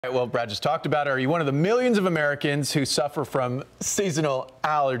Well, Brad just talked about it. Are you one of the millions of Americans who suffer from seasonal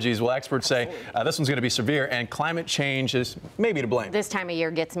allergies? Well, experts say this one's going to be severe, and climate change is maybe to blame. This time of year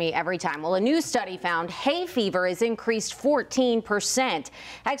gets me every time. Well, a new study found hay fever has increased 14%.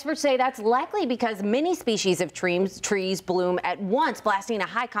 Experts say that's likely because many species of trees bloom at once, blasting a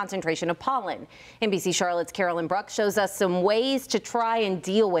high concentration of pollen. NBC Charlotte's Carolyn Bruck shows us some ways to try and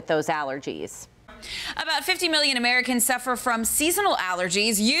deal with those allergies. About 50 million Americans suffer from seasonal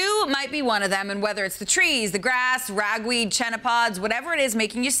allergies. You might be one of them, and whether it's the trees, the grass, ragweed, chenopod's, whatever it is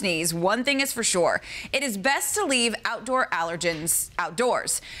making you sneeze, one thing is for sure. It is best to leave outdoor allergens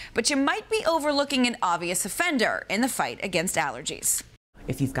outdoors. But you might be overlooking an obvious offender in the fight against allergies.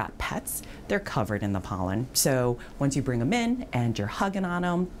 If you've got pets, they're covered in the pollen. So once you bring them in and you're hugging on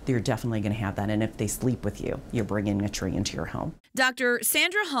them, you're definitely going to have that. And if they sleep with you, you're bringing a tree into your home. Dr.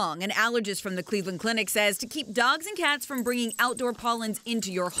 Sandra Hong, an allergist from the Cleveland Clinic, says to keep dogs and cats from bringing outdoor pollens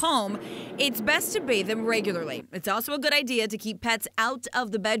into your home, it's best to bathe them regularly. It's also a good idea to keep pets out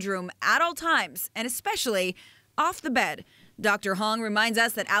of the bedroom at all times, and especially off the bed. Dr. Hong reminds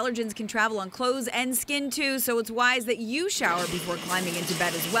us that allergens can travel on clothes and skin too, so it's wise that you shower before climbing into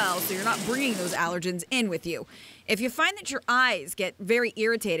bed as well, so you're not bringing those allergens in with you. If you find that your eyes get very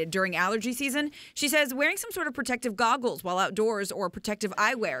irritated during allergy season, she says wearing some sort of protective goggles while outdoors or protective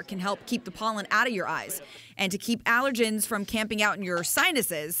eyewear can help keep the pollen out of your eyes. And to keep allergens from camping out in your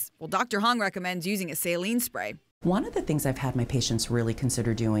sinuses, well, Dr. Hong recommends using a saline spray. One of the things I've had my patients really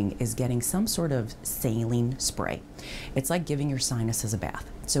consider doing is getting some sort of saline spray. It's like giving your sinuses a bath.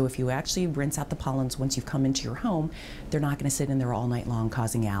 So if you actually rinse out the pollens once you've come into your home, they're not going to sit in there all night long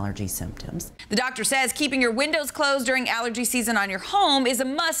causing allergy symptoms. The doctor says keeping your windows closed during allergy season on your home is a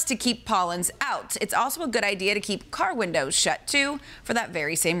must to keep pollens out. It's also a good idea to keep car windows shut too for that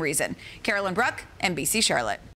very same reason. Carolyn Bruck, NBC Charlotte.